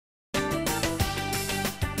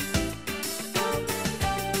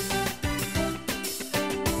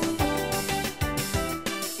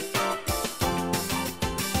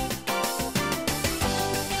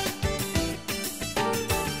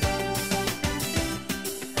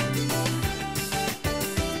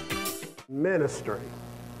ministry,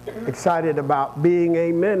 excited about being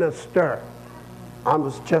a minister. I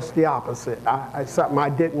was just the opposite. Something I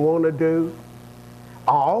didn't want to do.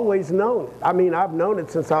 I always known it. I mean, I've known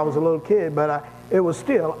it since I was a little kid, but it was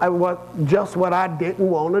just what I didn't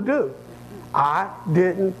want to do. I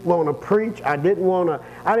didn't want to preach. I didn't want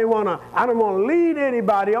to lead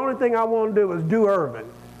anybody. The only thing I wanted to do was do urban.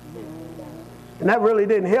 And that really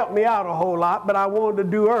didn't help me out a whole lot, but I wanted to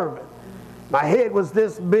do urban. My head was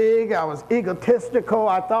this big. I was egotistical.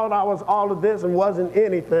 I thought I was all of this and wasn't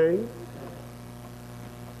anything.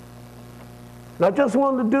 And I just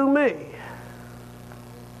wanted to do me.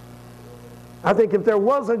 I think if there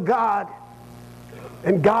was a God,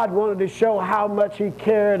 and God wanted to show how much He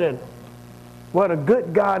cared and what a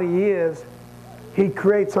good God He is, He'd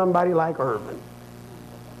create somebody like Irvin.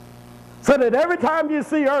 So that every time you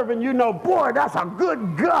see Irvin, you know, boy, that's a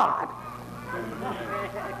good God.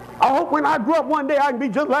 I hope when I grow up one day I can be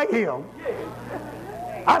just like him.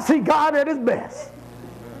 I see God at His best.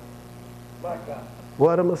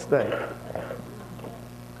 What a mistake.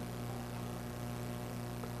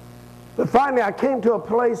 But finally, I came to a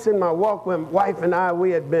place in my walk when my wife and I,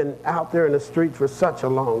 we had been out there in the streets for such a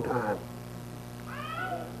long time.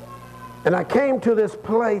 And I came to this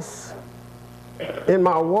place in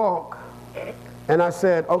my walk, and I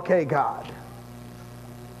said, okay, God,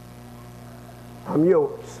 I'm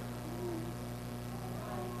yours.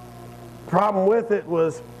 Problem with it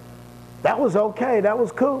was, that was okay, that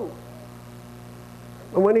was cool.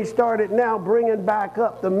 And when He started now bringing back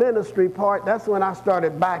up the ministry part, that's when I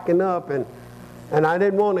started backing up, and I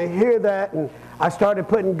didn't want to hear that, and I started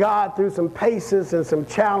putting God through some paces and some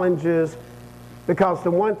challenges, because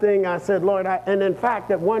the one thing I said, Lord, and in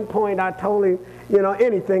fact at one point I told Him, you know,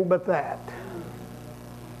 anything but that.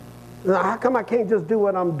 Now, how come I can't just do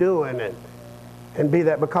what I'm doing and be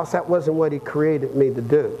that? Because that wasn't what He created me to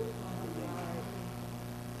do.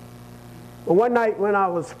 Well, one night when I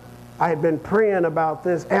had been praying about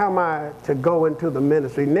this, am I to go into the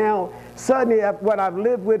ministry? Now, suddenly, what I've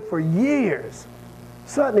lived with for years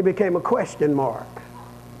suddenly became a question mark.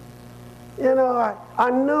 You know, I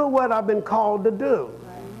knew what I've been called to do.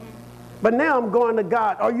 But now I'm going to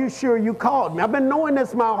God, are you sure you called me? I've been knowing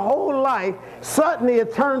this my whole life. Suddenly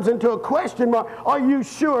it turns into a question mark. Are you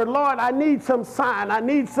sure? Lord, I need some sign. I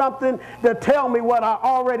need something to tell me what I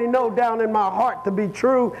already know down in my heart to be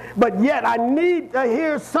true. But yet I need to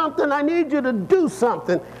hear something. I need you to do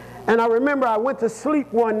something. And I remember I went to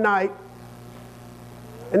sleep one night,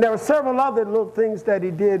 and there were several other little things that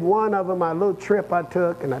He did. One of them, a little trip I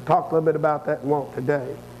took, and I talked a little bit about that and won't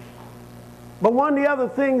today. But one of the other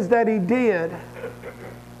things that He did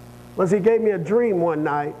was He gave me a dream one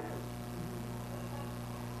night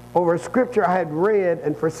over a scripture I had read,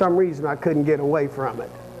 and for some reason I couldn't get away from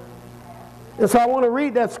it. And so I want to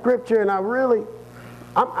read that scripture, and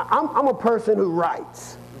I'm a person who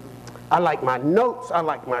writes. I like my notes. I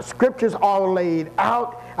like my scriptures all laid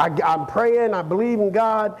out. I'm praying. I believe in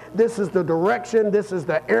God. This is the direction. This is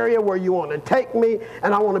the area where you want to take me.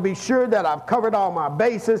 And I want to be sure that I've covered all my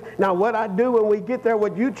bases. Now, what I do when we get there,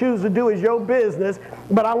 what you choose to do is your business.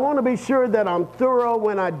 But I want to be sure that I'm thorough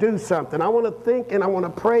when I do something. I want to think and I want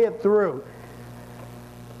to pray it through.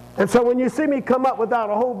 And so when you see me come up without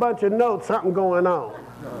a whole bunch of notes, something going on.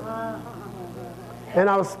 And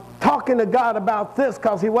I was talking to God about this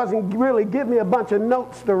because He wasn't really giving me a bunch of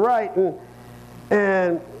notes to write.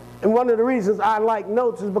 And one of the reasons I like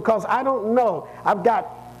notes is because I don't know. I've got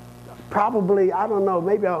probably, I don't know,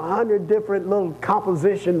 maybe 100 different little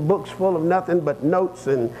composition books full of nothing but notes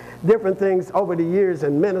and different things over the years,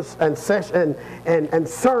 and and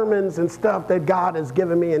sermons and stuff that God has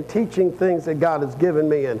given me, and teaching things that God has given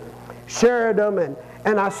me, and share them,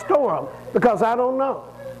 and I store them because I don't know.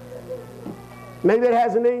 Maybe it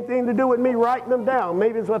hasn't anything to do with me writing them down.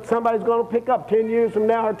 Maybe it's what somebody's going to pick up 10 years from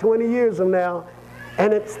now or 20 years from now.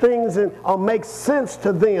 And it's things that make sense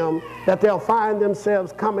to them that they'll find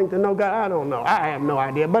themselves coming to know God. I don't know. I have no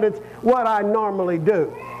idea. But it's what I normally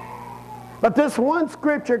do. But this one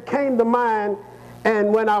scripture came to mind,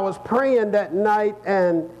 and when I was praying that night,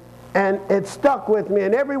 and it stuck with me.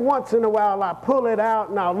 And every once in a while I pull it out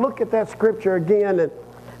and I'll look at that scripture again. And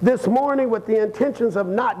this morning, with the intentions of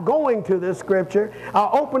not going to this scripture, I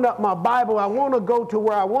opened up my Bible. I want to go to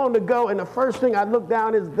where I want to go, and the first thing I look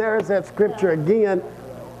down is there's that scripture again.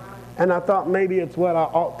 And I thought maybe it's what I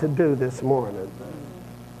ought to do this morning.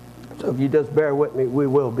 So if you just bear with me, we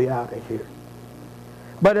will be out of here.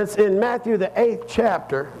 But it's in Matthew, the 8th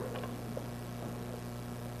chapter.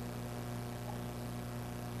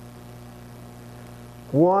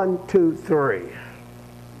 One, two, three.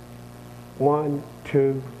 1,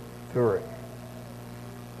 2, 3.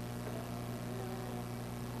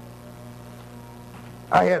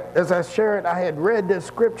 as I shared, I had read this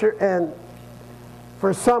scripture, and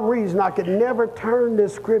for some reason I could never turn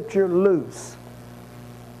this scripture loose,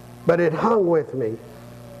 but it hung with me.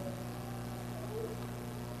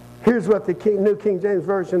 Here's what the New King James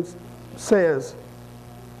Version says.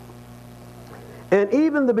 And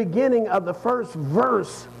even the beginning of the first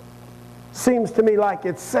verse seems to me like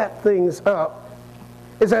it set things up.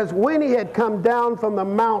 It says, when he had come down from the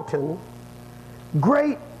mountain,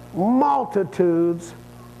 great multitudes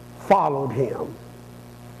followed him.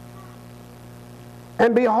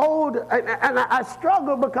 And behold, and I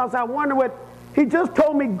struggle because I wonder what, he just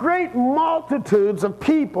told me great multitudes of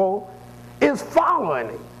people is following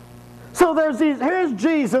him. So here's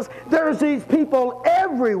Jesus, there's these people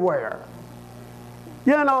everywhere.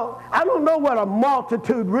 You know, I don't know what a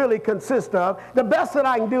multitude really consists of. The best that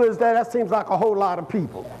I can do is that seems like a whole lot of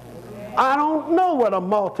people. I don't know what a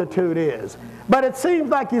multitude is. But it seems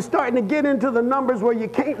like you're starting to get into the numbers where you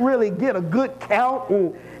can't really get a good count,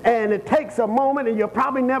 and it takes a moment, and you'll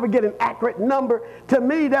probably never get an accurate number. To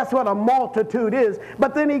me, that's what a multitude is.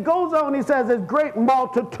 But then he goes on, he says there's great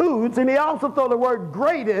multitudes, and he also throws the word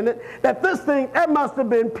great in it, that this thing, there must have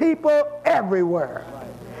been people everywhere.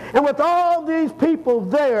 And with all these people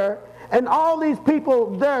there, and all these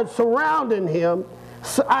people there surrounding him,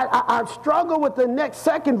 so I struggle with the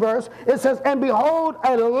second verse. It says, and behold,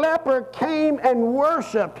 a leper came and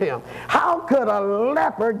worshipped him. How could a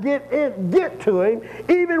leper get to him,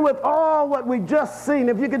 even with all what we just seen?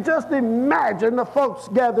 If you could just imagine the folks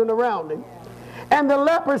gathering around him. And the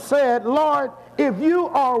leper said, Lord, if you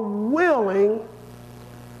are willing,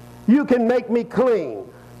 you can make me clean.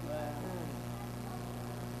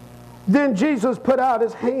 Then Jesus put out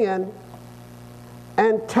his hand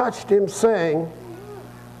and touched him, saying,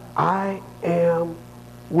 I am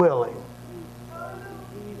willing.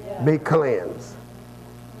 Be cleansed.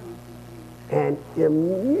 And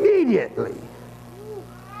immediately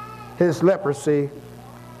his leprosy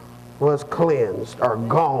was cleansed or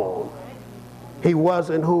gone. He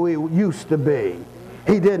wasn't who he used to be.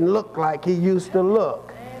 He didn't look like he used to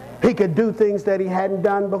look. He could do things that he hadn't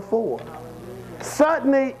done before.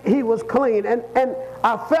 Suddenly he was clean. And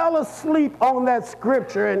I fell asleep on that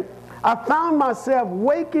scripture, and I found myself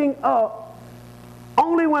waking up.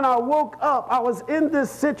 Only when I woke up, I was in this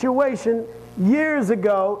situation years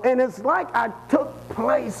ago, and it's like I took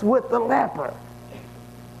place with the leper.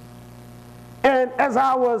 And as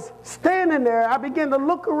I was standing there, I began to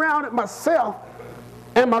look around at myself,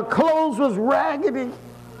 and my clothes was raggedy,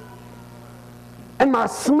 and my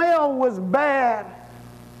smell was bad.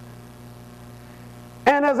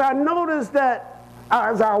 And as I noticed that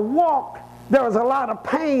as I walked, there was a lot of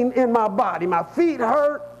pain in my body. My feet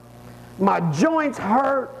hurt, my joints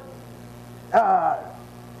hurt. There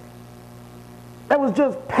was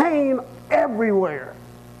just pain everywhere.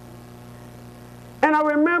 And I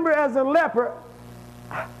remember as a leper,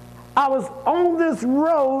 I was on this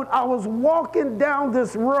road, I was walking down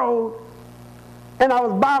this road, and I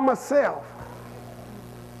was by myself.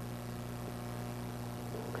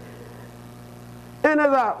 And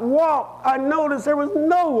as I walked, I noticed there was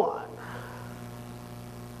no one.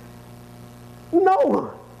 No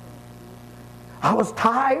one. I was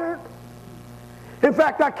tired. In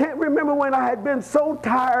fact, I can't remember when I had been so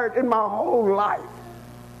tired in my whole life.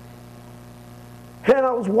 And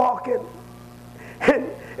I was walking.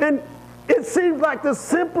 And it seems like the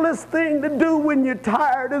simplest thing to do when you're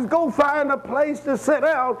tired is go find a place to sit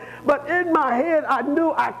down. But in my head, I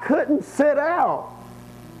knew I couldn't sit down.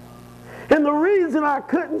 And the reason I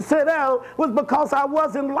couldn't sit down was because I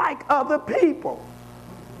wasn't like other people.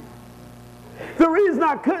 The reason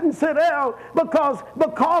I couldn't sit down because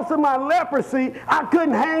of my leprosy, I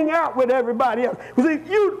couldn't hang out with everybody else. See,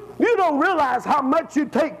 you don't realize how much you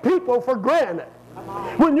take people for granted.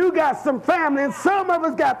 When you got some family, and some of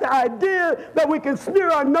us got the idea that we can sneer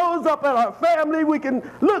our nose up at our family, we can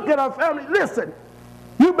look at our family. Listen,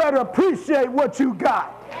 you better appreciate what you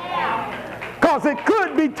got. Because it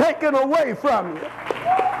could be taken away from you.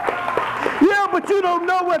 Yeah, but you don't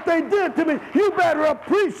know what they did to me. You better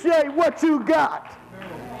appreciate what you got.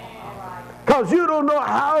 Because you don't know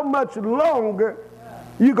how much longer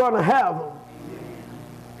you're going to have them.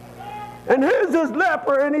 And here's this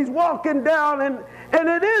leper, and he's walking down, and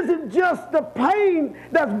it isn't just the pain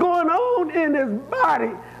that's going on in his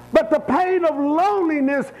body, but the pain of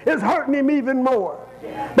loneliness is hurting him even more.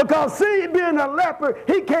 Because see, being a leper,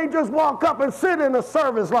 he can't just walk up and sit in a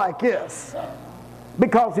service like this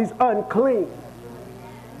because he's unclean.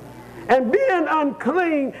 And being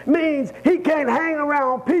unclean means he can't hang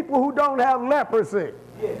around people who don't have leprosy.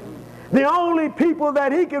 The only people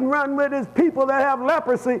that he can run with is people that have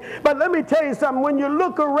leprosy. But let me tell you something. When you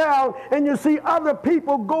look around and you see other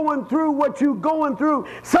people going through what you're going through,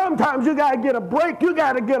 sometimes you got to get a break. You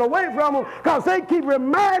got to get away from them because they keep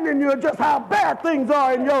reminding you of just how bad things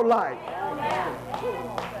are in your life.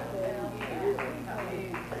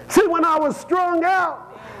 See, when I was strung out,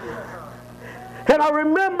 and I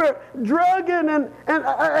remember drugging and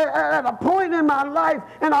at a point in my life,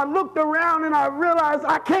 and I looked around and I realized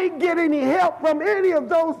I can't get any help from any of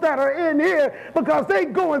those that are in here because they're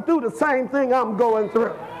going through the same thing I'm going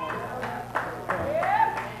through.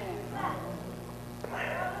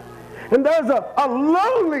 And there's a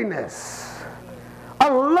loneliness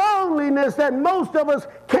that most of us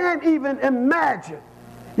can't even imagine.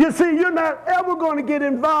 You see, you're not ever going to get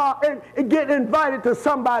involved and get invited to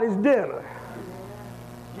somebody's dinner.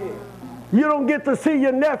 You don't get to see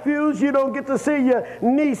your nephews. You don't get to see your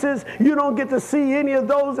nieces. You don't get to see any of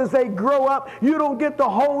those as they grow up. You don't get to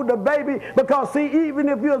hold the baby because, see, even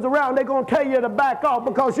if you was around, they're going to tell you to back off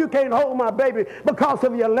because you can't hold my baby because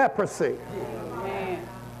of your leprosy.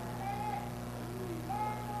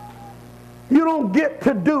 You don't get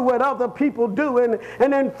to do what other people do.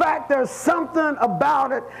 And in fact, there's something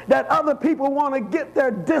about it that other people want to get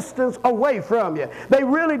their distance away from you. They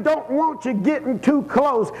really don't want you getting too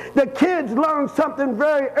close. The kids learn something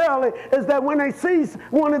very early, is that when they see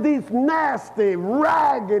one of these nasty,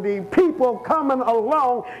 raggedy people coming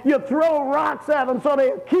along, you throw rocks at them so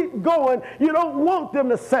they keep going. You don't want them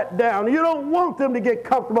to sit down. You don't want them to get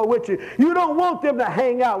comfortable with you. You don't want them to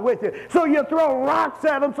hang out with you. So you throw rocks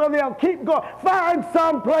at them so they'll keep going. Find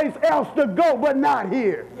someplace else to go, but not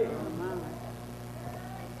here.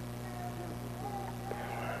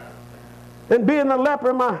 And being a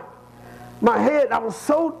leper, my head, I was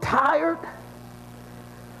so tired.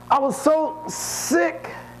 I was so sick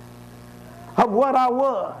of what I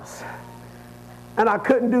was. And I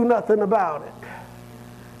couldn't do nothing about it.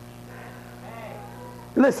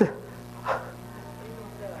 Listen.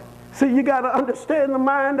 See, you got to understand the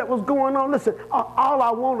mind that was going on. Listen, all I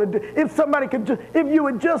want to do, if you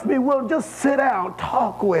would just be willing, just sit down,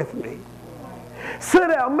 talk with me. Sit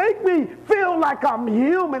down, make me feel like I'm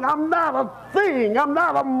human. I'm not a thing. I'm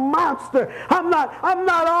not a monster. I'm not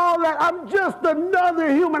all that. I'm just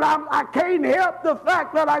another human. I can't help the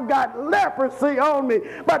fact that I've got leprosy on me.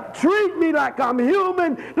 But treat me like I'm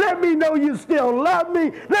human. Let me know you still love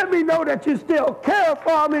me. Let me know that you still care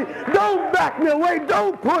for me. Don't back me away.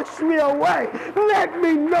 Don't push me away. Let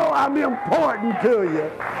me know I'm important to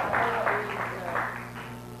you.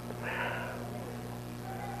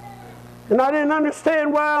 And I didn't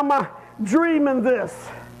understand why am I dreaming this.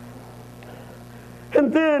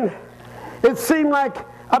 And then it seemed like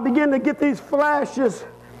I began to get these flashes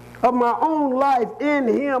of my own life in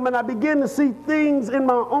him, and I began to see things in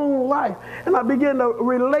my own life, and I began to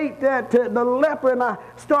relate that to the leper, and I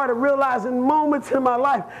started realizing moments in my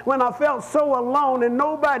life when I felt so alone and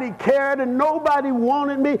nobody cared and nobody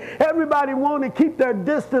wanted me. Everybody wanted to keep their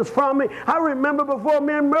distance from me. I remember before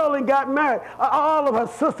me and Marilyn got married, all of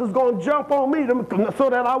her sisters going to jump on me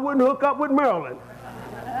so that I wouldn't hook up with Marilyn.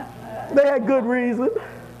 They had good reason.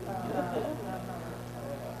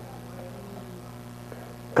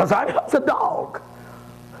 Because I was a dog.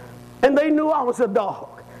 And they knew I was a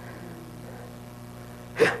dog.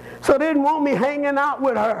 So they didn't want me hanging out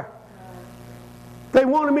with her. They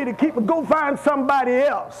wanted me to go find somebody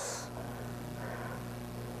else.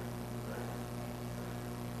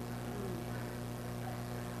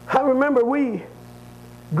 I remember we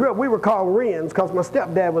grew up, we were called Wrens because my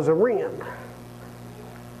stepdad was a Wren.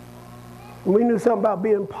 And we knew something about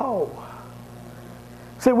being poor.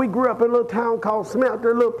 See, we grew up in a little town called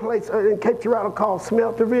Smelter, a little place in Cape Girardeau called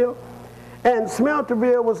Smelterville. And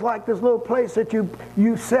Smelterville was like this little place that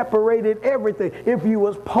you separated everything. If you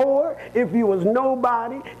was poor, if you was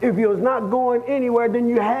nobody, if you was not going anywhere, then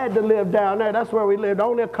you had to live down there. That's where we lived.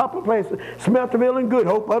 Only a couple of places, Smelterville and Good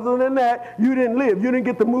Hope. Other than that, you didn't live. You didn't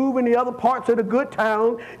get to move in the other parts of the good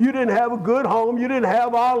town. You didn't have a good home. You didn't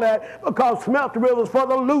have all that because Smelterville was for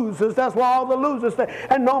the losers. That's why all the losers stay.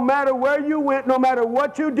 And no matter where you went, no matter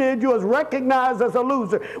what you did, you was recognized as a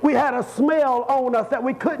loser. We had a smell on us that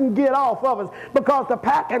we couldn't get off of us because the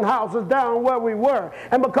packing house was down where we were,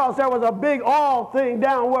 and because there was a big oil thing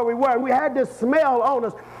down where we were, and we had this smell on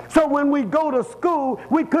us. So when we go to school,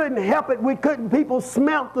 we couldn't help it. People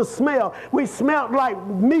smelt the smell. We smelt like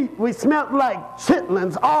meat. We smelt like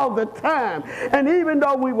chitlins all the time. And even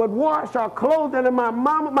though we would wash our clothes, and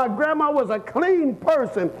my grandma was a clean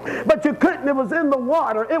person, but you couldn't, it was in the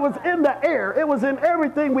water, it was in the air, it was in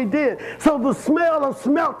everything we did. So the smell of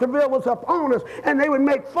Smelterville was upon us, and they would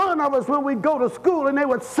make fun of us when when we go to school, and they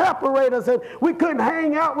would separate us, and we couldn't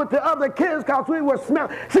hang out with the other kids because we were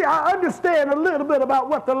smelling. See, I understand a little bit about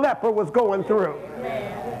what the leper was going through.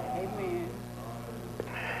 Amen.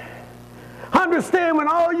 Understand when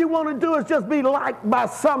all you want to do is just be liked by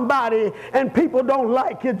somebody, and people don't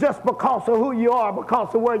like you just because of who you are,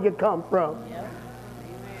 because of where you come from. Yep.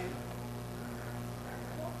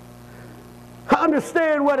 I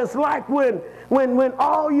understand what it's like when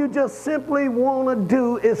all you just simply want to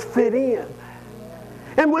do is fit in.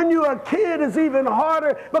 And when you're a kid, it's even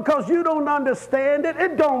harder because you don't understand it.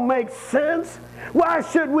 It don't make sense. Why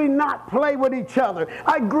should we not play with each other?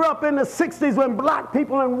 I grew up in the 60s when black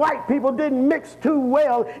people and white people didn't mix too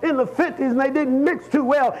well. In the 50s, and they didn't mix too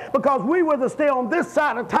well because we were to stay on this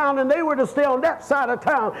side of town and they were to stay on that side of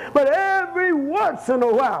town. But every once in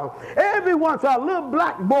a while, a little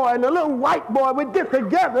black boy and a little white boy would get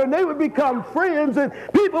together and they would become friends, and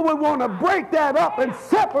people would want to break that up and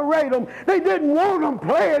separate them. They didn't want them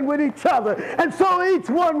playing with each other. And so each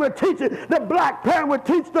one would teach it. The black parent would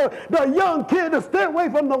teach the young kid to stay away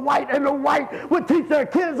from the white, and the white would teach their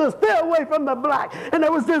kids to stay away from the black. And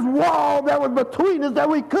there was this wall that was between us that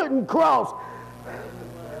we couldn't cross.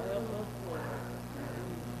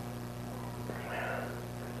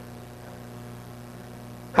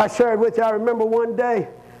 I shared with you, I remember one day,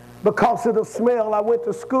 because of the smell, I went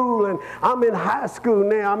to school, and I'm in high school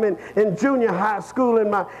now. I'm in junior high school,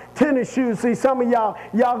 and my tennis shoes. See, some of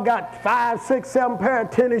y'all got 5, 6, 7 pair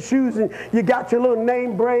of tennis shoes, and you got your little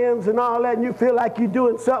name brands and all that, and you feel like you're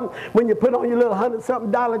doing something when you put on your little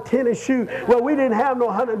 $100-something tennis shoe. Well, we didn't have no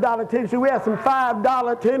 $100 tennis shoes. We had some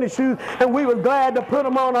 $5 tennis shoes, and we were glad to put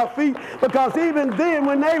them on our feet, because even then,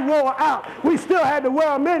 when they wore out, we still had to wear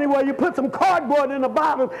them anyway. You put some cardboard in the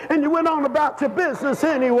bottom, and you went on about your business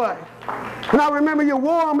anyway. And I remember you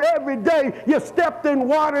wore them every day. You stepped in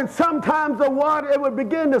water, and sometimes the water, it would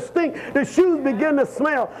begin to stink. The shoes begin to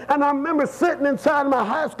smell. And I remember sitting inside my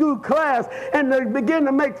high school class, and they began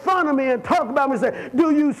to make fun of me and talk about me and say,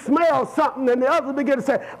 "Do you smell something?" And the others began to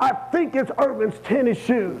say, "I think it's Irvin's tennis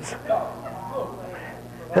shoes."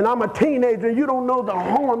 And I'm a teenager. You don't know the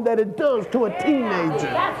harm that it does to a teenager.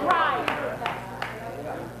 That's right.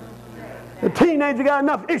 The teenager got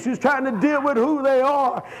enough issues trying to deal with who they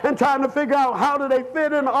are and trying to figure out how do they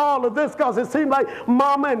fit in all of this, because it seems like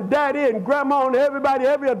mama and daddy and grandma and everybody,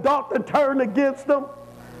 every adult that turned against them.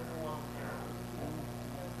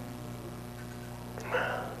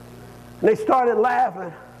 And they started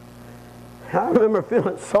laughing. I remember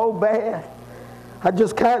feeling so bad. I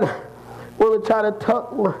just kind of wanted to try to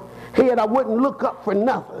tuck my head. I wouldn't look up for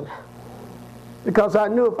nothing, because I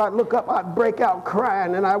knew if I look up, I'd break out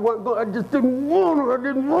crying, and I just didn't want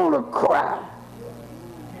to cry.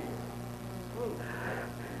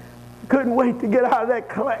 Couldn't wait to get out of that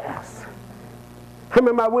class. I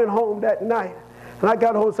remember I went home that night, and I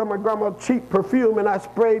got home some of my grandma's cheap perfume, and I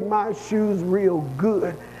sprayed my shoes real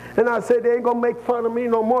good. And I said, they ain't going to make fun of me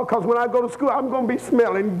no more, because when I go to school, I'm going to be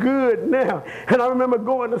smelling good now. And I remember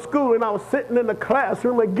going to school, and I was sitting in the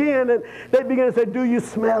classroom again, and they began to say, "Do you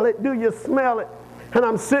smell it? Do you smell it?" And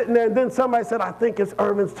I'm sitting there, and then somebody said, "I think it's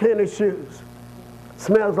Irvin's tennis shoes.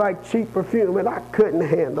 Smells like cheap perfume," and I couldn't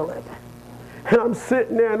handle it. And I'm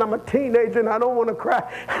sitting there, and I'm a teenager, and I don't want to cry.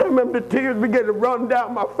 I remember the tears began to run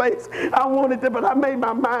down my face. I wanted to, but I made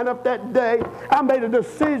my mind up that day. I made a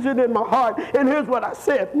decision in my heart, and here's what I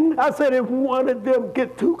said. I said, if one of them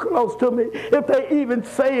get too close to me, if they even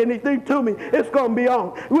say anything to me, it's going to be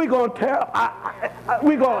on. We're going to tear,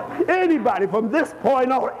 anybody from this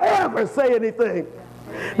point on ever say anything,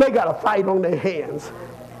 they got a fight on their hands.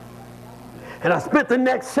 And I spent the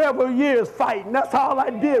next several years fighting. That's all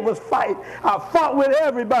I did was fight. I fought with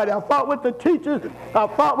everybody. I fought with the teachers. I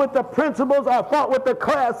fought with the principals. I fought with the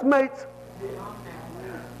classmates.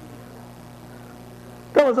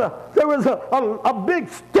 There was a big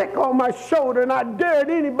stick on my shoulder, and I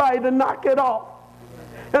dared anybody to knock it off.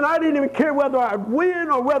 And I didn't even care whether I'd win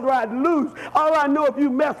or whether I'd lose. All I know, if you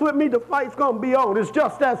mess with me, the fight's going to be on. It's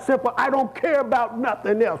just that simple. I don't care about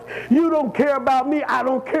nothing else. You don't care about me. I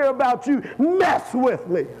don't care about you. Mess with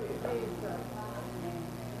me.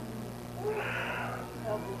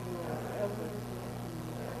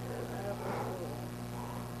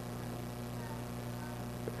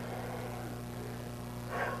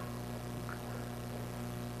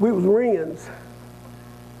 We was Wrens.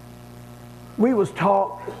 We was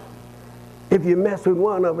taught, if you mess with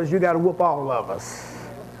one of us, you got to whoop all of us.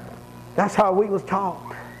 That's how we was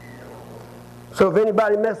taught. So if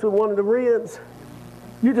anybody messed with one of the Wrens,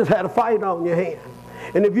 you just had a fight on your hand.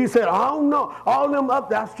 And if you said, "I don't know, all them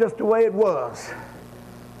up," that's just the way it was.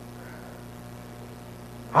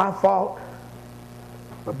 I fought.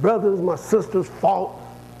 my brother's, my sister's fault.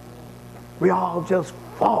 We all just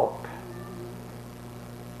fought.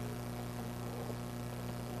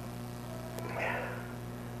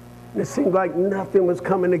 And it seemed like nothing was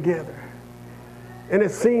coming together. And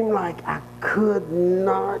it seemed like I could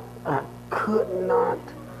not pull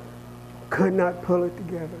it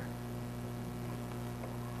together.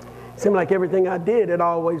 It seemed like everything I did, it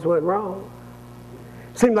always went wrong.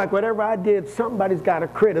 Seemed like whatever I did, somebody's got a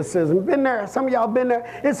criticism. Been there, some of y'all been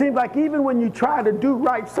there. It seems like even when you try to do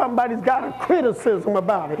right, somebody's got a criticism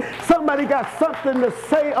about it. Somebody got something to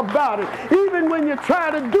say about it. Even when you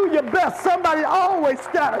try to do your best, somebody always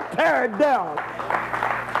got to tear it down.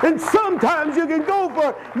 And sometimes you can go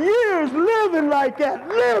for years living like that,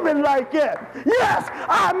 living like that. Yes,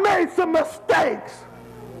 I made some mistakes.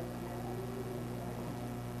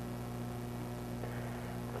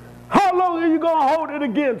 How long are you going to hold it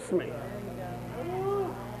against me?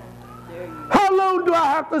 How long do I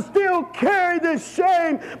have to still carry this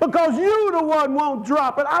shame because you the one won't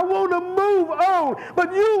drop it? I want to move on,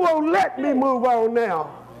 but you won't let me move on now.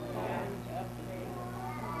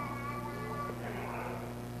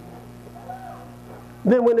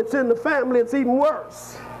 Then when it's in the family, it's even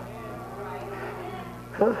worse.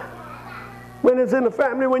 Huh? When it's in the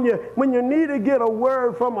family, when you need to get a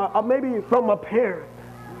word from maybe from a parent,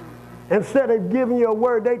 instead of giving you a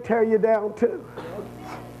word, they tear you down too.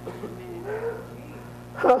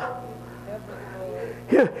 Huh?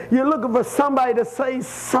 You're looking for somebody to say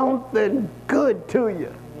something good to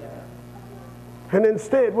you. And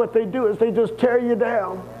instead what they do is they just tear you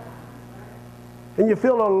down. And you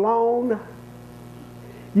feel alone.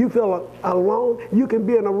 You feel alone. You can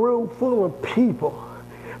be in a room full of people,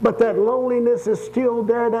 but that loneliness is still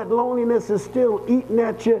there. That loneliness is still eating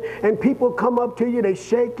at you. And people come up to you, they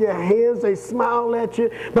shake your hands, they smile at you,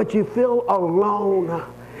 but you feel alone.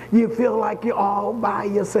 You feel like you're all by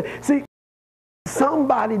yourself. See,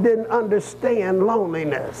 somebody didn't understand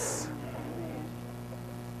loneliness.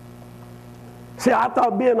 See, I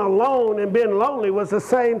thought being alone and being lonely was the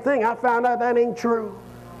same thing. I found out that ain't true.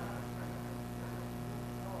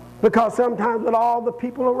 Because sometimes with all the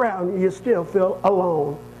people around you, you still feel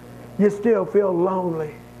alone. You still feel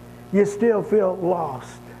lonely. You still feel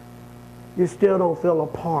lost. You still don't feel a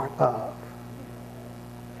part of.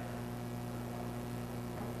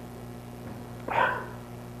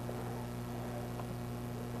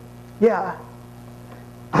 Yeah,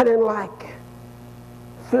 I didn't like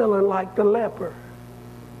feeling like the leper.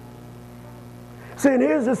 See, and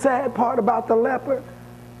here's the sad part about the leper,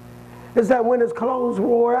 is that when his clothes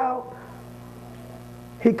wore out,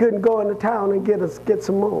 he couldn't go into town and get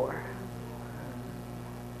some more.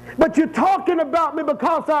 But you're talking about me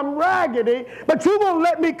because I'm raggedy, but you won't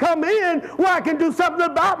let me come in where I can do something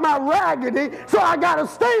about my raggedy, so I got to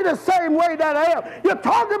stay the same way that I am. You're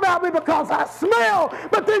talking about me because I smell,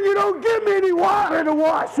 but then you don't give me any water to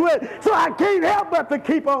wash with, so I can't help but to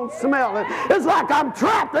keep on smelling. It's like I'm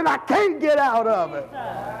trapped and I can't get out of it.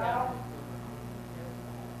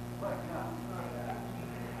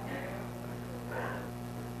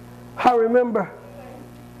 I remember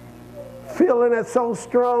feeling it so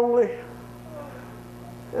strongly,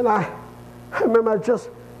 and I remember just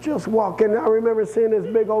walking. I remember seeing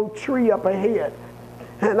this big old tree up ahead,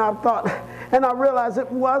 and I thought, and I realized it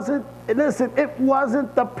wasn't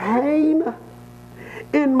the pain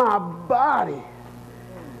in my body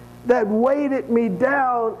that weighted me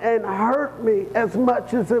down and hurt me as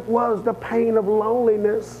much as it was the pain of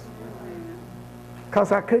loneliness,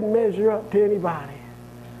 because I couldn't measure up to anybody.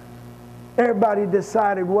 Everybody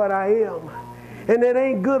decided what I am. And it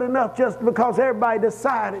ain't good enough just because everybody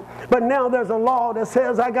decided. But now there's a law that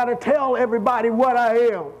says I got to tell everybody what I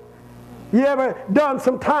am. You ever done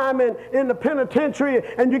some time in the penitentiary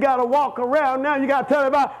and you got to walk around? Now you got to tell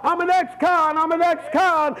everybody, I'm an ex-con, I'm an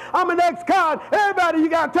ex-con, I'm an ex-con. Everybody you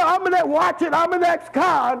got to tell, watch it, I'm an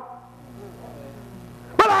ex-con.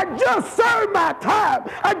 But I just served my time.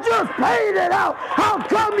 I just paid it out. How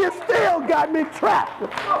come you still got me trapped?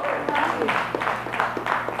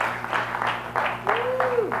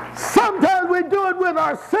 Sometimes we do it with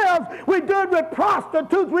ourselves. We do it with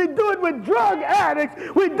prostitutes. We do it with drug addicts.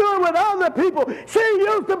 We do it with other people. She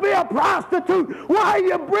used to be a prostitute. Why are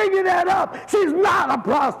you bringing that up? She's not a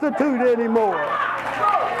prostitute anymore.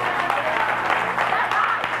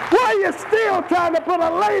 Why are you still trying to put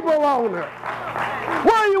a label on her?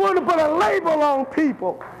 Why do you want to put a label on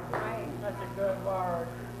people? That's a good word.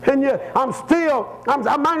 And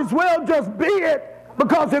I might as well just be it,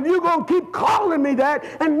 because if you're going to keep calling me that,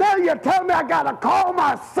 and now you're telling me I got to call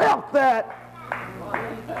myself that,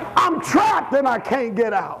 I'm trapped and I can't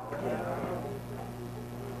get out.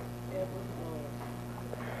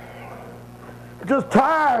 just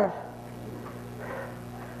tired.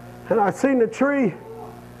 And I seen the tree,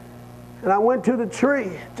 and I went to the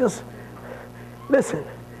tree. Just listen,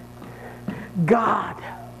 God,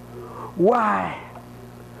 why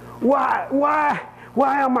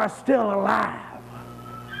am I still alive?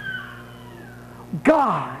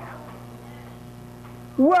 God,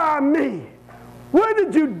 why me? What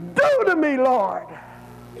did you do to me, Lord?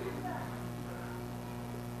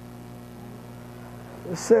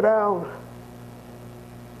 Sit down.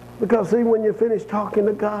 Because see, when you finish talking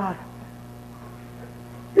to God,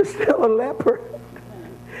 you're still a leper.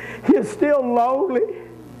 You're still lonely.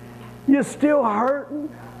 You're still hurting.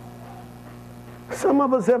 Some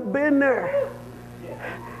of us have been there.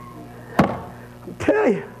 I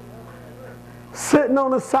tell you, sitting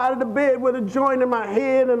on the side of the bed with a joint in my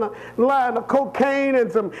head and a line of cocaine and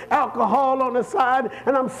some alcohol on the side,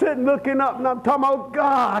 and I'm sitting looking up and I'm talking about,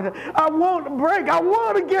 God, I want to break. I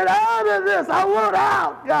want to get out of this. I want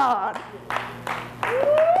out, God.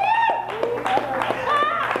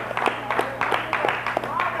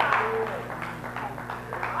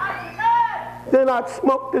 Then I'd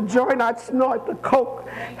smoke the joint, I'd snort the coke,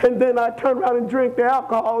 and then I'd turn around and drink the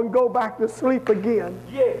alcohol and go back to sleep again.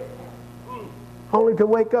 Yeah. Only to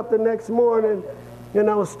wake up the next morning and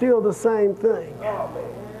I was still the same thing.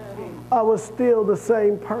 I was still the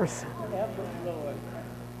same person.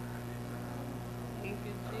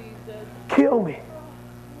 Kill me.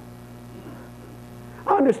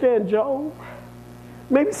 I understand Job.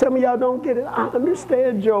 Maybe some of y'all don't get it. I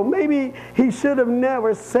understand Job. Maybe he should have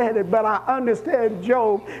never said it, but I understand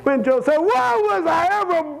Job. When Job said, why was I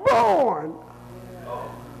ever born?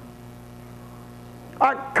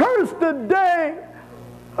 I cursed the day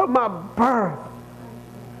of my birth.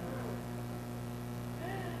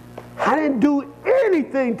 I didn't do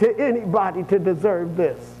anything to anybody to deserve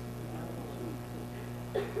this.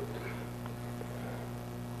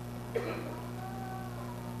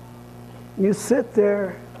 You sit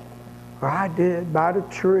there, or I did, by the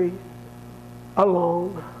tree,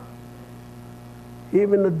 alone.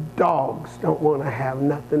 Even the dogs don't want to have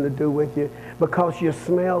nothing to do with you because you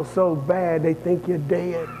smell so bad they think you're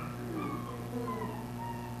dead.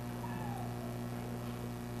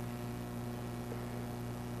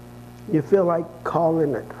 You feel like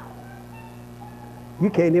calling it. You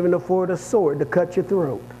can't even afford a sword to cut your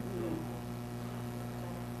throat.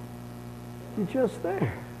 You're just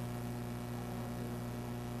there.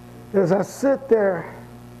 As I sit there,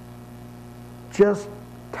 just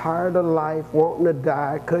tired of life, wanting to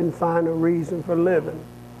die, couldn't find a reason for living.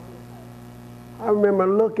 I remember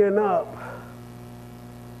looking up,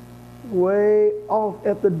 way off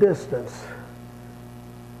at the distance.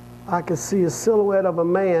 I could see a silhouette of a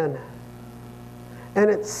man, and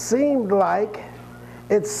it seemed like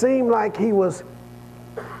he was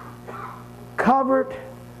covered,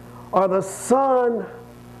 or the sun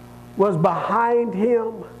was behind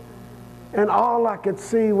him, and all I could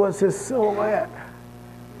see was his silhouette.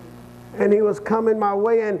 And he was coming my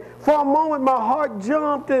way, and for a moment my heart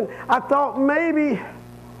jumped, and I thought maybe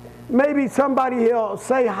somebody will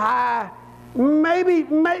say hi.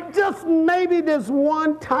 Just maybe this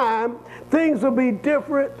one time things will be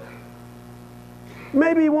different.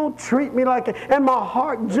 Maybe he won't treat me like it. And my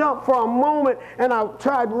heart jumped for a moment, and I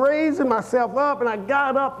tried raising myself up, and I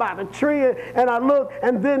got up by the tree, and I looked,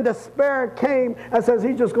 and then despair came and says,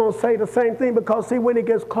 he's just going to say the same thing, because see, when he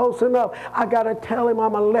gets close enough, I got to tell him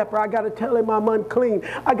I'm a leper. I got to tell him I'm unclean.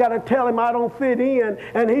 I got to tell him I don't fit in,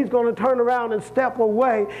 and he's going to turn around and step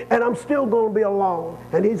away, and I'm still going to be alone.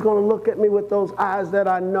 And he's going to look at me with those eyes that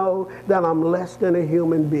I know that I'm less than a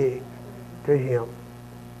human being to him.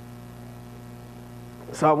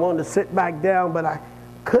 So I wanted to sit back down, but I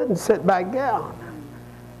couldn't sit back down.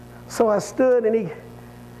 So I stood, and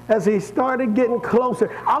as he started getting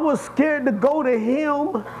closer, I was scared to go to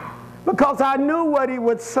him because I knew what he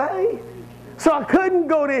would say. So I couldn't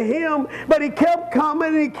go to him, but he kept coming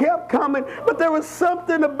and he kept coming. But there was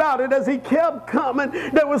something about it as he kept coming.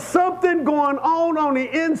 There was something going on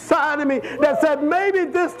the inside of me that said, maybe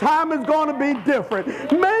this time is going to be different.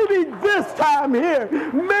 Maybe this time here,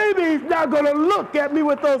 maybe he's not going to look at me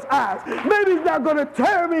with those eyes. Maybe he's not going to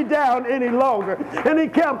tear me down any longer. And he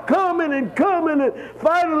kept coming and coming, and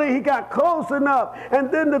finally he got close enough.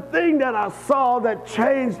 And then the thing that I saw that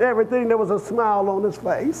changed everything, there was a smile on his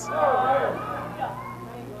face.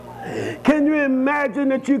 Can you imagine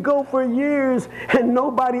that you go for years and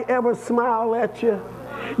nobody ever smiled at you?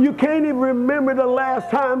 You can't even remember the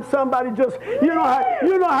last time somebody just, you know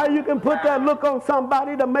how you can put that look on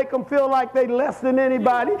somebody to make them feel like they're less than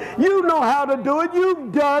anybody? You know how to do it.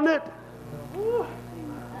 You've done it.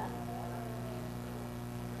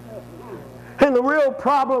 And And the real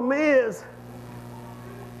problem is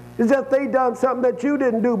that they done something that you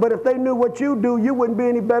didn't do. But if they knew what you do, you wouldn't be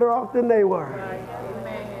any better off than they were.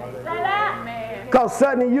 Because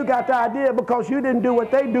suddenly you got the idea because you didn't do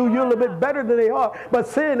what they do, you're a little bit better than they are. But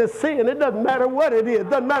sin is sin. It doesn't matter what it is. It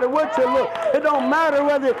doesn't matter what you look. It don't matter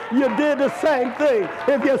whether you did the same thing.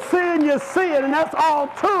 If you sin, you sin, and that's all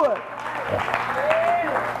to it.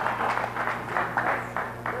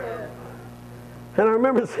 And I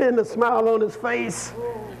remember seeing the smile on his face.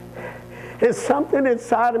 And something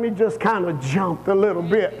inside of me just kind of jumped a little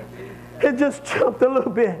bit. It just jumped a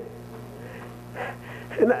little bit.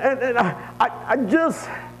 And I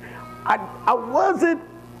wasn't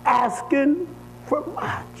asking for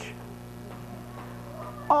much.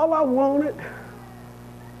 All I wanted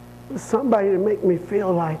was somebody to make me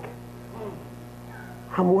feel like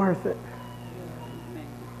I'm worth it.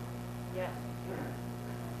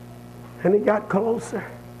 And he got closer.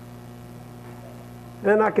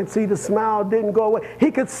 Then I could see the smile didn't go away.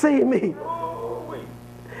 He could see me.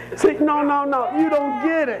 See, no, you don't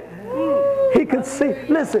get it. He could see,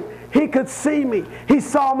 listen, he could see me. He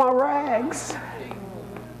saw my rags.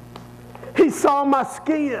 He saw my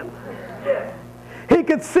skin. He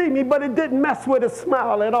could see me, but it didn't mess with his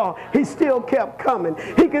smile at all. He still kept coming.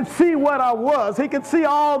 He could see what I was. He could see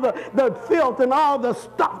all the filth and all the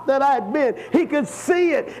stuff that I'd been. He could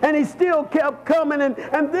see it, and he still kept coming.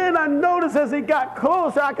 And then I noticed as he got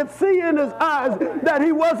closer, I could see in his eyes that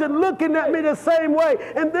he wasn't looking at me the same way.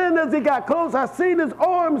 And then as he got closer, I seen his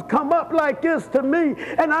arms come up like this to me.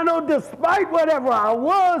 And I know despite whatever I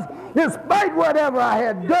was, despite whatever I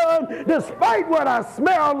had done, despite what I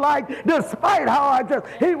smelled like, despite how I just,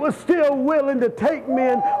 he was still willing to take me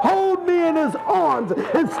and hold me in his arms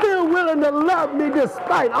and still willing to love me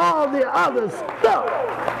despite all the other stuff.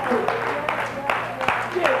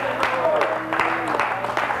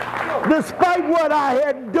 Despite what I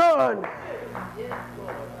had done,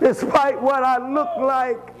 despite what I looked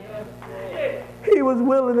like, he was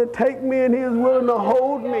willing to take me and he was willing to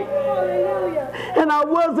hold me. And I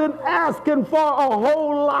wasn't asking for a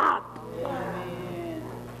whole lot.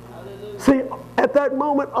 See, at that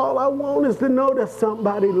moment, all I want is to know that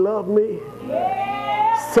somebody loved me.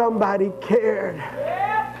 Somebody cared.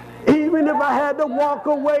 Even if I had to walk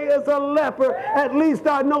away as a leper, at least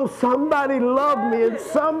I know somebody loved me and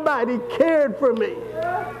somebody cared for me.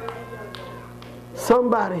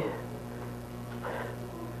 Somebody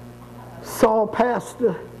saw past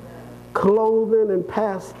the clothing and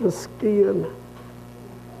past the skin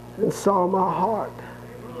and saw my heart.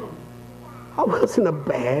 I wasn't a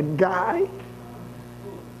bad guy.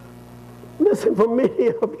 Listen, for many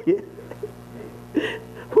of you,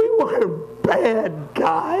 we weren't bad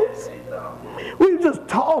guys. We just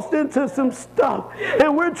tossed into some stuff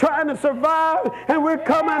and we're trying to survive and we're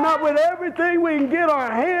coming up with everything we can get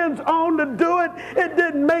our hands on to do it. It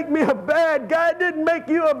didn't make me a bad guy. It didn't make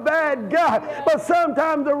you a bad guy. But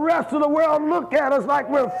sometimes the rest of the world look at us like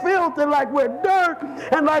we're filthy, like we're dirt,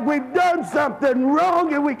 and like we've done something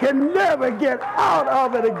wrong and we can never get out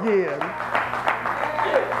of it again.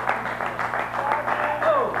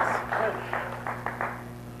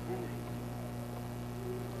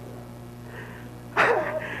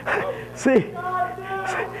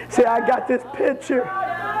 See, I got this picture.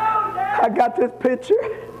 I got this picture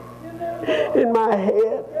in my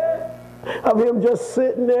head of him just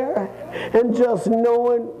sitting there and just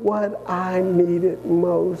knowing what I needed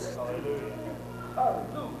most.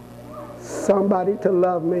 Somebody to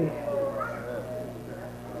love me.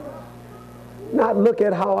 Not look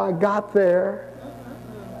at how I got there.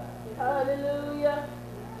 Hallelujah.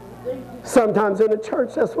 Sometimes in the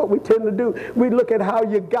church, that's what we tend to do. We look at how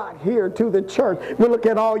you got here to the church. We look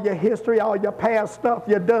at all your history, all your past stuff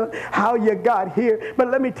you've done, how you got here.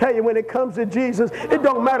 But let me tell you, when it comes to Jesus, it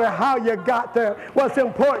don't matter how you got there. What's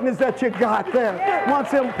important is that you got there.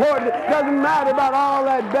 What's important, it doesn't matter about all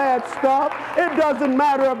that bad stuff. It doesn't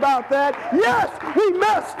matter about that. Yes, we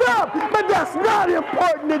messed up, but that's not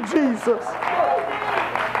important to Jesus.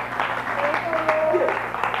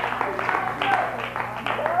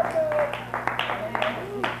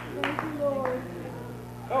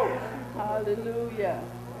 Hallelujah.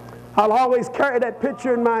 I'll always carry that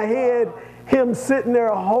picture in my head, him sitting there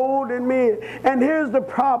holding me. And here's the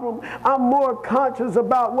problem. I'm more conscious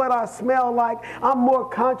about what I smell like. I'm more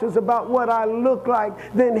conscious about what I look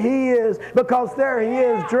like than he is, because there he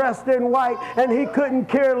is dressed in white and he couldn't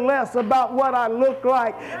care less about what I look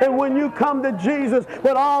like. And when you come to Jesus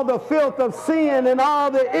with all the filth of sin and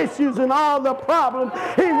all the issues and all the problems,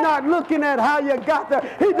 he's not looking at how you got there.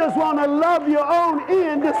 He just wants to love you on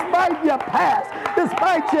in despite your past,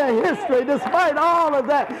 despite your history, despite all of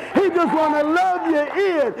that. He just wants to I love you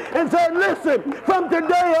in, and said, listen, from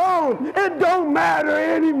today on, it don't matter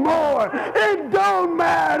anymore. It don't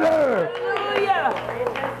matter. Hallelujah.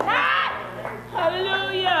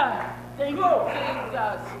 Hallelujah. Thank you,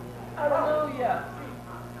 Jesus. Hallelujah.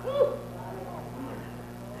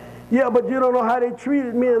 Yeah, but you don't know how they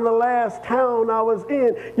treated me in the last town I was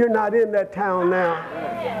in. You're not in that town now.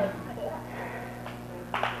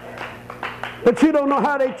 But you don't know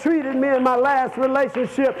how they treated me in my last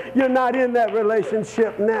relationship. You're not in that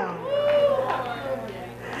relationship now.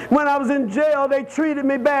 When I was in jail, they treated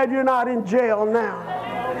me bad. You're not in jail now.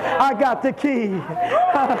 I got the key.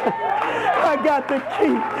 I got the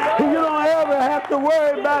key. You don't ever have to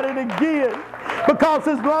worry about it again. Because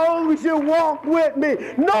as long as you walk with me,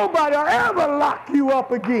 nobody will ever lock you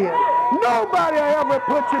up again. Nobody will ever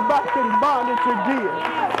put you back in bondage again.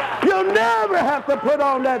 You'll never have to put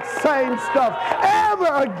on that same stuff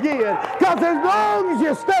ever again. Because as long as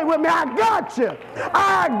you stay with me, I got you.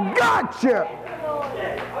 I got you.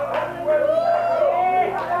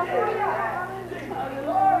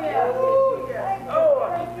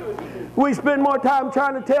 We spend more time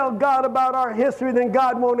trying to tell God about our history than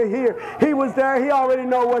God want to hear. He was there. He already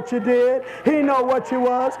know what you did. He know what you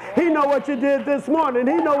was. He know what you did this morning.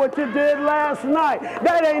 He know what you did last night.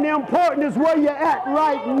 That ain't important. It's where you're at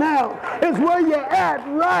right now. It's where you're at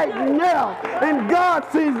right now. And God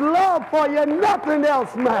sees love for you. Nothing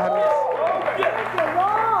else matters.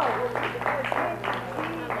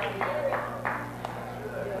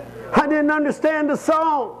 I didn't understand the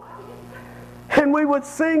song. And we would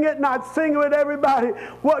sing it, and I'd sing it with everybody.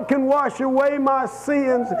 What can wash away my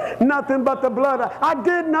sins? Nothing but the blood. I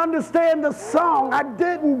didn't understand the song. I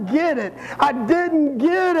didn't get it. I didn't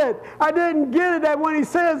get it. I didn't get it that when he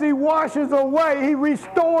says he washes away, he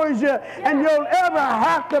restores you, and you'll ever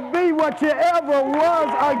have to be what you ever was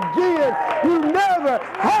again. You never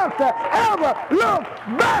have to ever look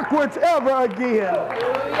backwards ever again.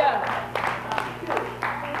 Hallelujah.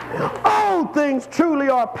 All things truly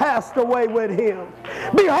are passed away with him.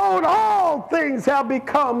 Behold, all things have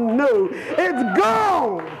become new. It's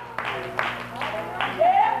gone.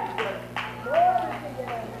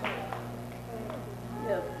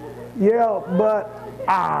 Yeah, but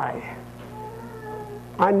I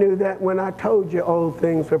knew that when I told you old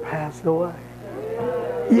things were passed away.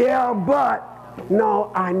 Yeah, but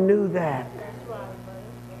no, I knew that.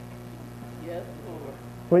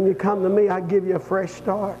 When you come to me, I give you a fresh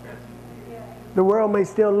start. The world may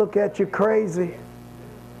still look at you crazy,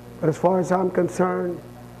 but as far as I'm concerned,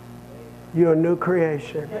 you're a new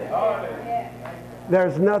creation.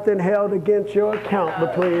 There's nothing held against your account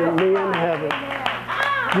between me and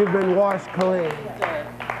heaven. You've been washed clean.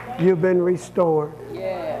 You've been restored.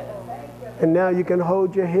 And now you can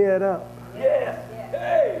hold your head up.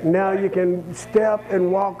 Now you can step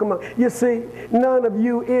and walk among. You see, none of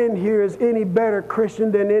you in here is any better Christian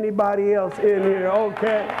than anybody else in here,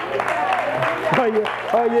 okay?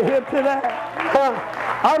 Are you hip to that?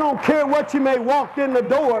 I don't care what you may walked in the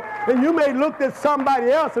door, and you may looked at somebody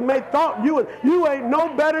else and may thought you ain't no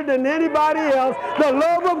better than anybody else. The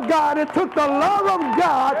love of God, it took the love of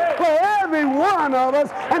God for every one of us,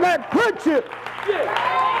 and that puts you.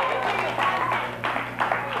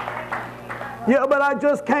 Yeah, but I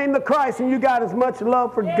just came to Christ, and you got as much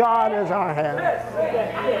love for God as I have.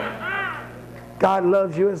 God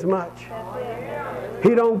loves you as much.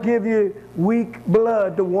 He don't give you weak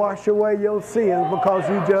blood to wash away your sins because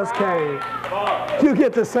you just came. You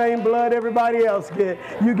get the same blood everybody else get.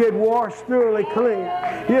 You get washed thoroughly clean.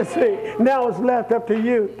 You see, now it's left up to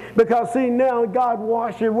you. Because see, now God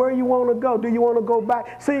washed you. Where you want to go? Do you want to go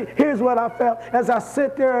back? See, here's what I felt. As I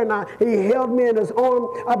sit there and he held me in his arm,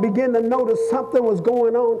 I began to notice something was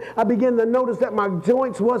going on. I began to notice that my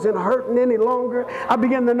joints wasn't hurting any longer. I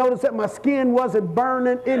began to notice that my skin wasn't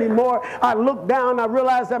burning anymore. I looked down, I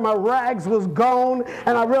realized that my rags was gone,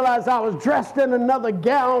 and I realized I was dressed in another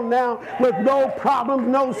gown now with no problems,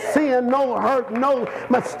 no sin, no hurt, no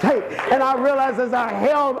mistake. And I realized as I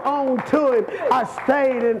held on to him, I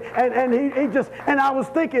stayed, and he just, and I was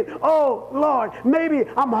thinking, oh Lord, maybe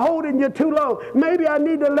I'm holding you too long. Maybe I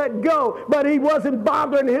need to let go. But he wasn't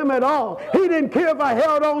bothering him at all. He didn't care if I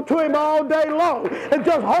held on to him all day long and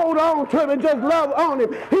just hold on to him and just love on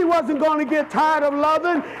him. He wasn't going to get tired of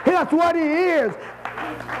loving. That's what he is.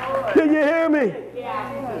 Do you hear me?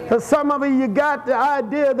 Because some of you got the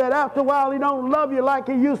idea that after a while he don't love you like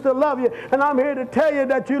he used to love you. And I'm here to tell you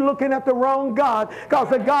that you're looking at the wrong God. Because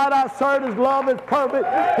the God I serve, his love is perfect.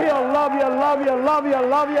 He'll love you, love you, love you,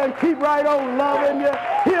 love you, and keep right on loving you.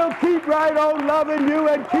 He'll keep right on loving you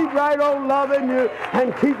and keep right on loving you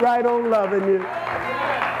and keep right on loving you.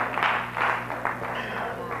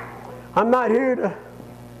 I'm not here to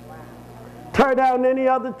tear down any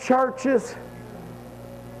other churches.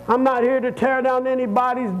 I'm not here to tear down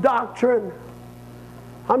anybody's doctrine.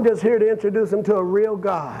 I'm just here to introduce them to a real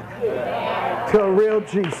God, to a real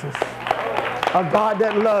Jesus, a God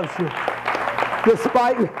that loves you.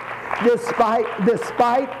 Despite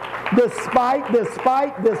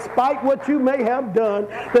what you may have done,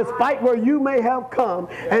 despite where you may have come.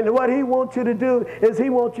 And what he wants you to do is he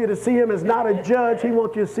wants you to see him as not a judge. He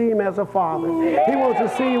wants you to see him as a father. He wants to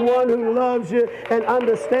see one who loves you and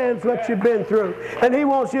understands what you've been through. And he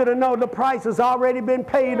wants you to know the price has already been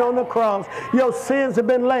paid on the cross. Your sins have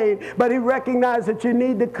been laid. But he recognizes that you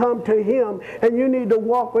need to come to him and you need to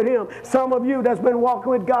walk with him. Some of you that's been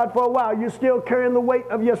walking with God for a while, you're still carrying the weight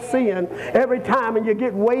of your sin every time and you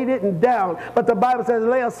get weighted and down. But the Bible says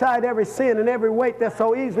lay aside every sin and every weight that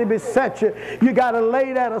so easily beset you. You got to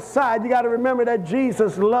lay that aside. You got to remember that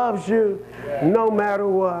Jesus loves you no matter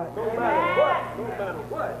what. No matter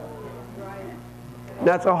what.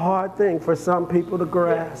 That's a hard thing for some people to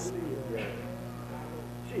grasp.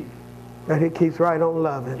 That he keeps right on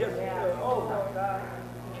loving.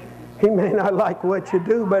 He may not like what you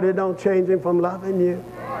do, but it don't change him from loving you.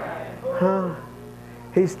 Huh?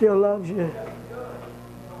 He still loves you.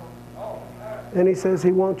 And he says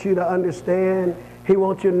he wants you to understand. He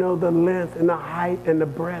wants you to know the length and the height and the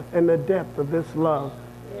breadth and the depth of this love.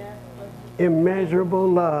 Immeasurable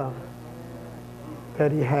love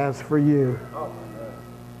that he has for you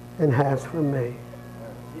and has for me.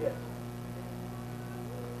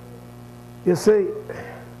 You see,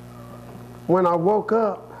 when I woke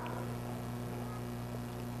up,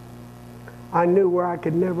 I knew where I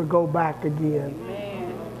could never go back again.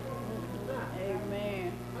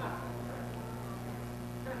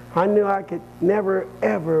 I knew I could never,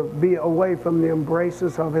 ever be away from the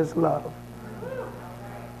embraces of his love.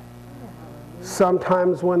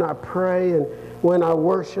 Sometimes when I pray and when I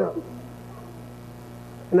worship,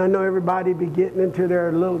 and I know everybody be getting into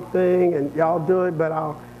their little thing, and y'all do it, but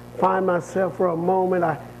I'll find myself for a moment,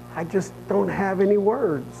 I just don't have any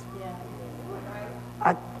words.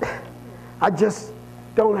 I just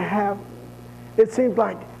don't have, it seems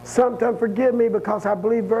like sometimes, forgive me because I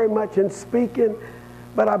believe very much in speaking,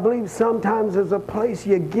 but I believe sometimes there's a place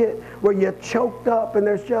you get where you're choked up and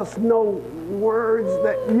there's just no words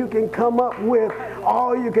that you can come up with.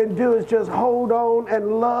 All you can do is just hold on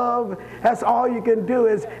and love. That's all you can do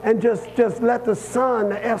is, and just let the sun,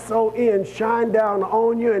 the S-O-N, shine down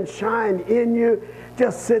on you and shine in you.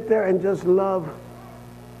 Just sit there and just love.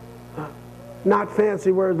 Not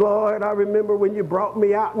fancy words. Lord, I remember when you brought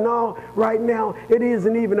me out. No, right now, it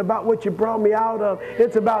isn't even about what you brought me out of.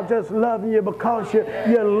 It's about just loving you because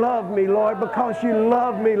you love me, Lord. Because you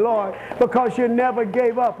love me, Lord. Because you never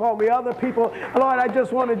gave up on me. Other people, Lord, I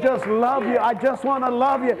just want to just love you. I just want to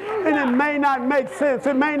love you. And it may not make sense.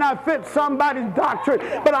 It may not fit somebody's doctrine.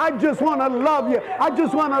 But I just want to love you. I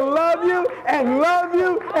just want to love you and love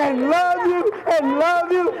you and love you and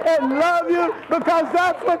love you and love you. Because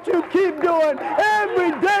that's what you keep doing.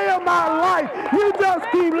 Every day of my life, you just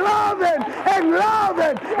keep loving and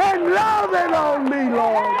loving and loving on me,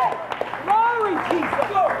 Lord. Glory, Jesus.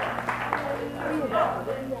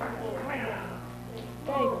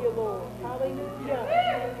 Thank you, Lord.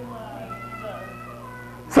 Hallelujah.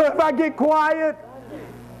 So if I get quiet,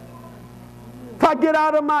 if I get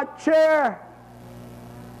out of my chair,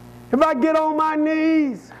 if I get on my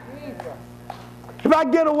knees, if I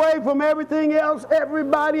get away from everything else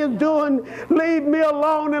everybody is doing, leave me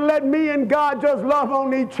alone and let me and God just love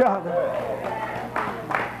on each other.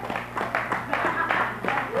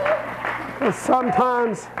 Because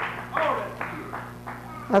sometimes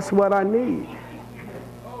that's what I need.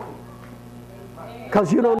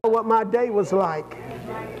 Because you don't know what my day was like.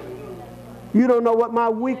 You don't know what my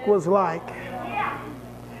week was like.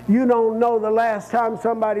 You don't know the last time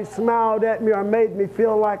somebody smiled at me or made me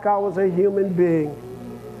feel like I was a human being.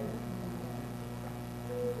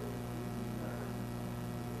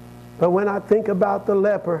 But when I think about the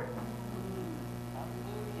leper,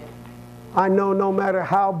 I know no matter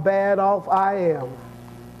how bad off I am,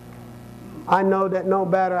 I know that no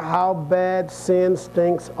matter how bad sin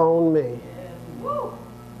stinks on me,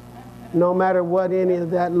 no matter what any of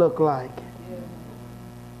that look like,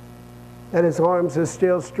 that his arms are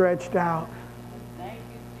still stretched out. Thank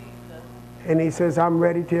you, Jesus. And he says, I'm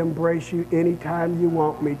ready to embrace you anytime you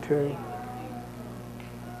want me to.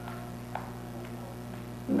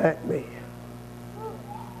 Let me.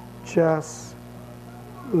 Just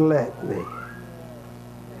let me.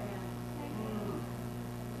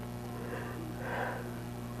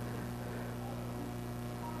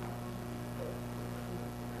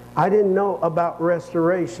 I didn't know about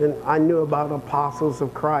restoration. I knew about Apostles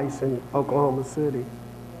of Christ in Oklahoma City.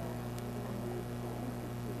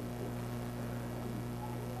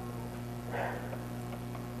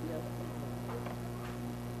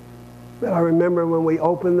 But I remember when we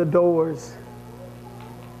opened the doors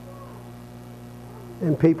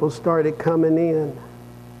and people started coming in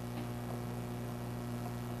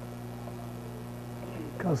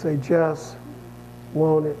because they just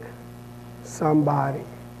wanted somebody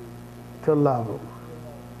to love them.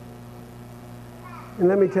 And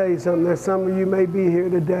let me tell you something, there's some of you may be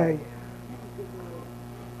here today.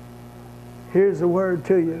 Here's the word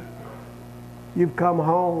to you. You've come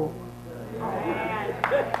home.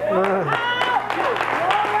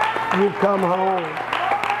 You've come home.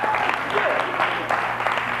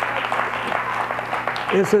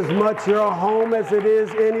 It's as much your home as it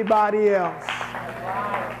is anybody else.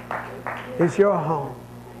 It's your home.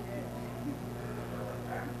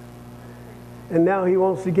 And now he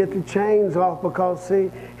wants to get the chains off because, see,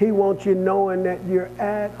 he wants you knowing that you're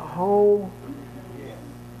at home.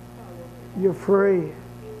 You're free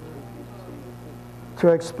to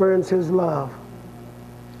experience his love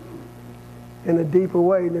in a deeper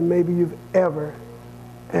way than maybe you've ever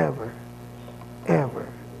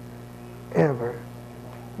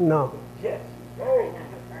known.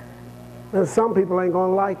 And some people ain't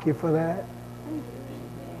going to like you for that.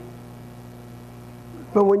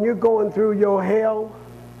 But when you're going through your hell,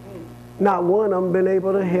 not one of them been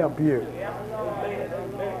able to help you.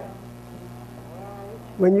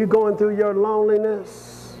 When you're going through your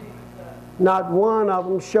loneliness, not one of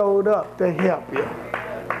them showed up to help you.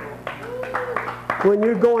 When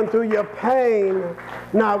you're going through your pain,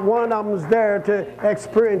 not one of them's there to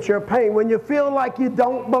experience your pain. When you feel like you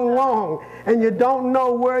don't belong and you don't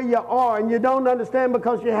know where you are and you don't understand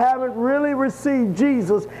because you haven't really received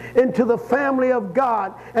Jesus into the family of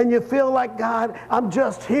God and you feel like, God, I'm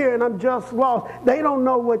just here and I'm just lost. They don't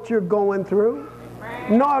know what you're going through,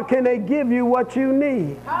 nor can they give you what you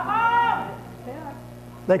need.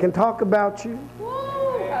 They can talk about you.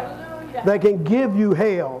 They can give you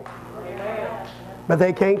hell, but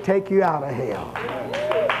they can't take you out of hell.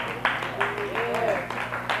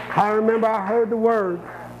 I remember I heard the word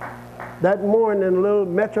that morning in a little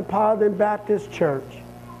Metropolitan Baptist church.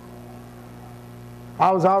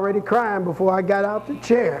 I was already crying before I got out the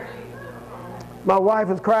chair. My wife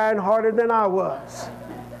was crying harder than I was.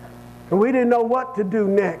 And we didn't know what to do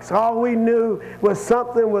next. All we knew was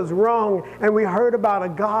something was wrong, and we heard about a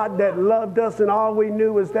God that loved us, and all we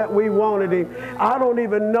knew was that we wanted him. I don't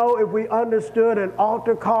even know if we understood an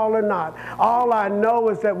altar call or not. All I know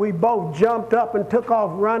is that we both jumped up and took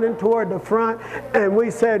off running toward the front, and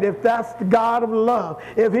we said, if that's the God of love,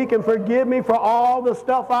 if he can forgive me for all the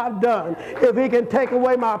stuff I've done, if he can take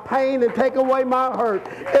away my pain and take away my hurt,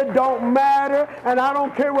 it don't matter, and I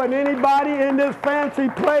don't care what anybody in this fancy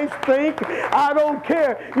place thinks. I don't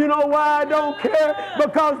care. You know why I don't care?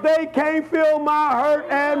 Because they can't feel my hurt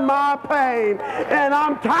and my pain. And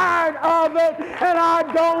I'm tired of it, and I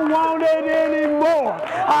don't want it anymore.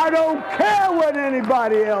 I don't care what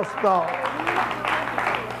anybody else thought.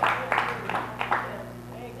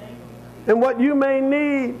 And what you may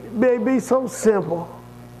need may be so simple.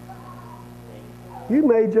 You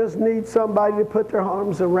may just need somebody to put their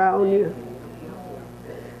arms around you.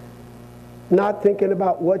 Not thinking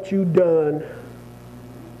about what you've done,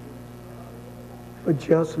 but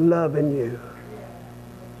just loving you.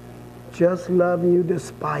 Just loving you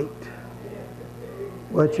despite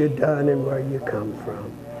what you've done and where you come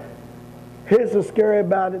from. Here's the scary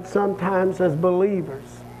about it. Sometimes as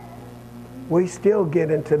believers, we still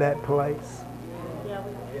get into that place.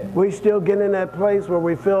 We still get in that place where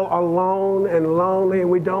we feel alone and lonely and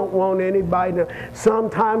we don't want anybody to.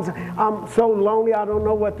 Sometimes I'm so lonely I don't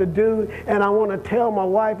know what to do, and I want to tell my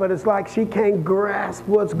wife, but it's like she can't grasp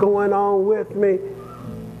what's going on with me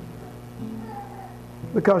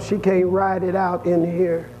because she can't ride it out in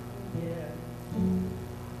here.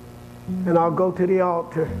 And I'll go to the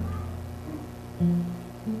altar, and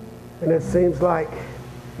it seems like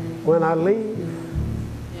when I leave,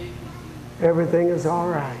 everything is all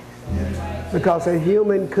right. Because a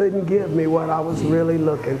human couldn't give me what I was really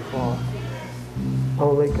looking for.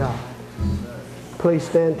 Only God. Please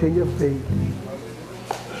stand to your feet.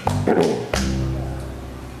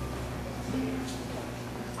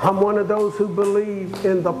 I'm one of those who believe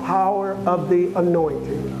in the power of the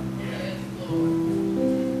anointing.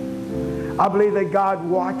 I believe that God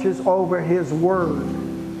watches over his word.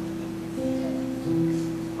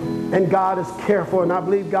 And God is careful, and I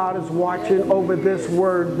believe God is watching over this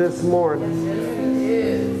word this morning. Yes, he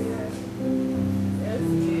is. Yes,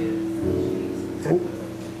 he is. And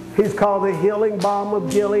He's called the healing balm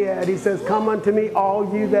of Gilead. He says, come unto me,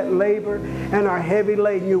 all you that labor and are heavy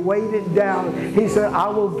laden. You weighted down. He said, I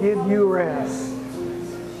will give you rest.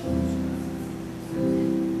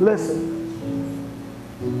 Listen,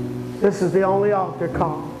 this is the only altar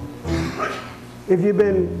call. If you've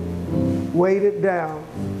been weighted down,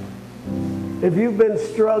 if you've been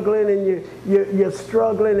struggling and you're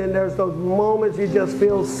struggling and there's those moments you just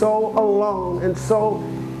feel so alone and so,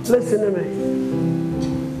 listen to me.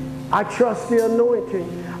 I trust the anointing.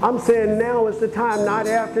 I'm saying now is the time, not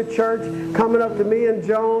after church, coming up to me and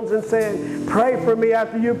Jones and saying, pray for me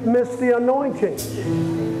after you've missed the anointing.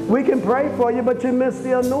 We can pray for you, but you missed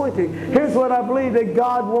the anointing. Here's what I believe, that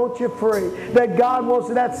God wants you free. That God wants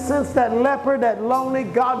that sense, that leper, that lonely,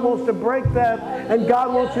 God wants to break that. And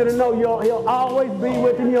God wants you to know He'll always be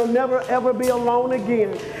with you. You'll never ever be alone again.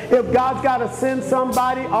 If God's got to send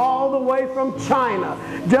somebody all the way from China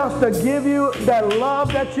just to give you that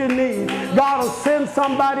love that you need, God will send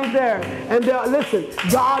somebody there. And listen,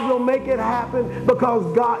 God will make it happen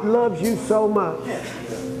because God loves you so much.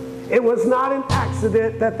 It was not an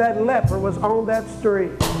accident that that leper was on that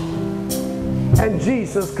street and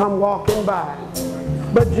Jesus come walking by.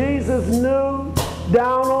 But Jesus knew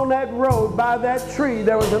down on that road by that tree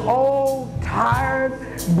there was an old, tired,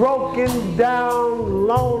 broken down,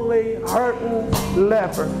 lonely, hurting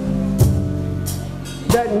leper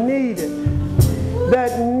that needed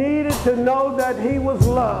to know that he was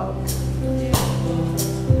loved.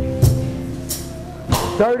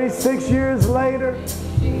 36 years later,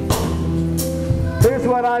 here's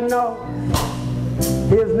what I know.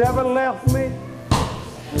 He has never left me.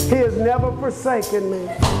 He has never forsaken me.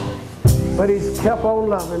 But He's kept on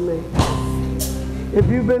loving me. If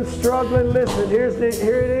you've been struggling, listen, here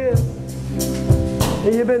it is.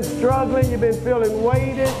 And you've been struggling, you've been feeling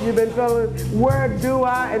weighted, you've been feeling, where do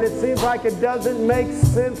I? And it seems like it doesn't make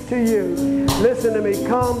sense to you. Listen to me,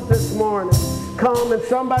 come this morning. Come, and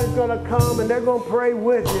somebody's going to come and they're going to pray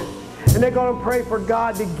with you. And they're going to pray for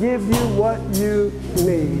God to give you what you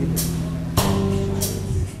need.